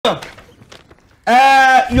Your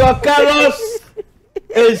carrots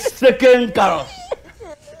is second carrots.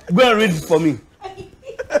 Go and read it for me.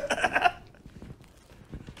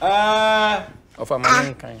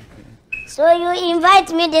 So you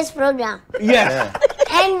invite me this program? Yes.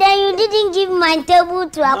 And then you didn't give my table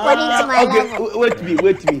to according to my level. Wait me.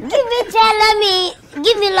 Give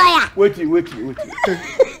me lawyer. Wait. Give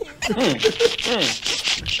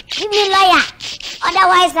me lawyer.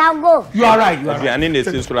 Otherwise I'll go. You are right. I need a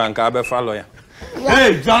sister and Kabe lawyer.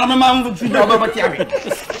 Hey, John, I can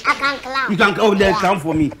clown. You can go there, clown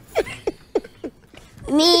for me.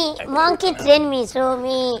 Me, monkey train me, so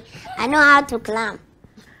I know how to clown.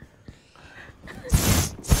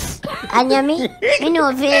 Anyami, me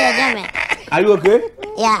no fear them. Are you okay?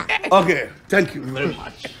 Yeah. Okay, thank you very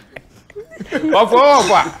much.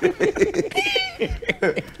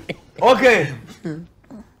 Okay.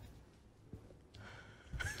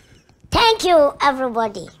 Thank you,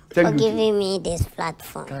 everybody, for giving me this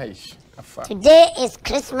platform. Today is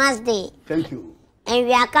Christmas Day. Thank you. And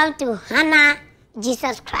we are come to honor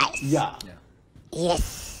Jesus Christ. Yeah.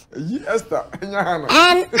 Yes. Yes, sir. And I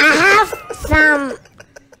have some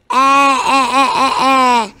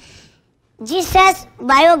Jesus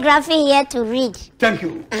biography here to read. Thank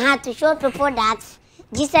you. I have to show people that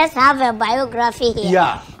Jesus have a biography here.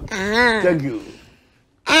 Yeah. Thank you.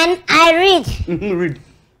 And I read. Read.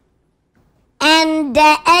 And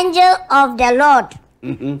the angel of the Lord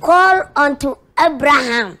called unto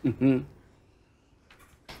Abraham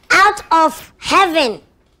out of heaven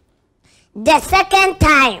the second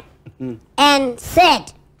time and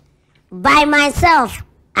said, by myself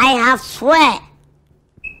I have sat.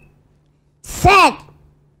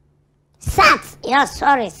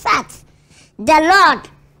 The Lord.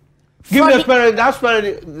 Give me that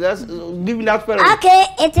spelling. Give me that spelling. Okay,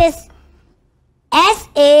 it is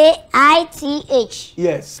S-A-I-T-H.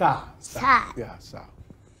 Yes, sir. Sir. Yeah, sir.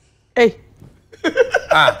 Hey.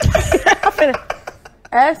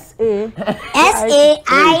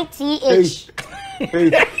 S-A-I-T-H.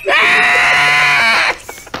 Hey.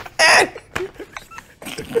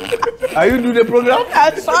 Are you doing the program?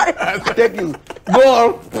 I'm sorry. Thank you. Go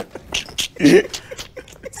on.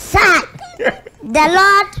 Sir, the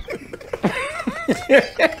Lord,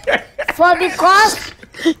 for because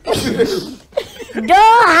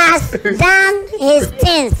thou hast done his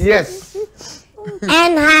things, yes,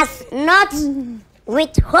 and has not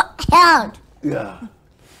withheld. Yeah.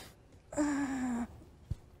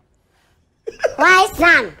 Why,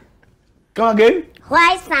 son? Come again.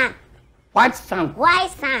 Why, son? What son? Why,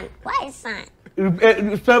 son? Why, son?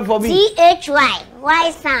 Spell for me. T-H-Y.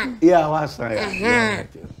 Why, son? Yeah, what son? Yeah.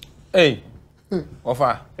 Hey.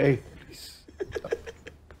 Offer. Hey.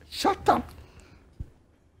 Shut up.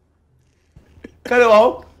 Carry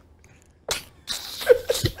on.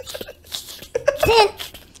 Sin.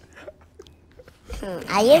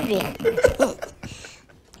 I agree.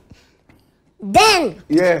 Then,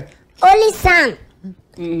 Yeah. only son,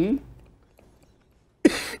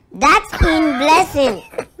 that's in blessing,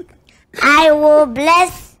 I will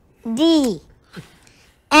bless thee,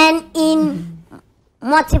 and in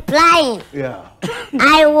multiplying, Yeah.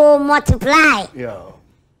 I will multiply. Yeah.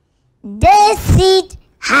 This seed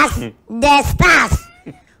has the stars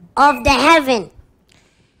of the heaven,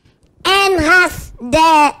 and has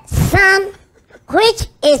the sun which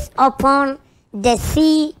is upon the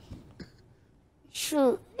sea.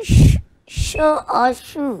 Shoe.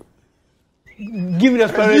 Give me the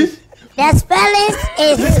spellings. The spellings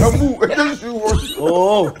is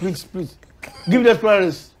Oh, please. Give me the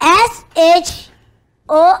spellings. S-H-O-R-E.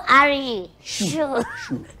 Shoe.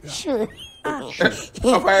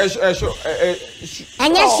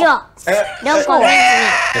 And yes, sure. Don't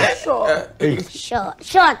correct me.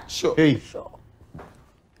 Short. Hey.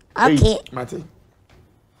 Okay. Mate.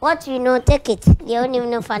 What you know, take it. You don't even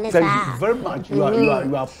know funny. Thank you very much. You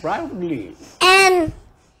are proudly. And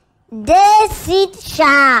their seed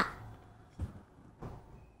shall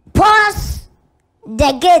pass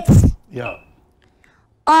the gates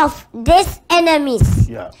of these enemies.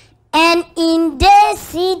 Yeah. And in their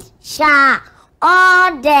seed shall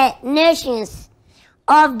all the nations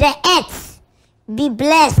of the earth be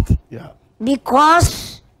blessed. Yeah.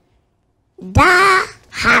 Because thou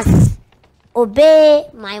hast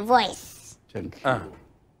obeyed my voice. Thank you.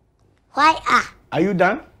 Why? Are you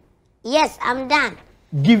done? Yes, I'm done.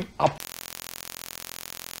 Give up.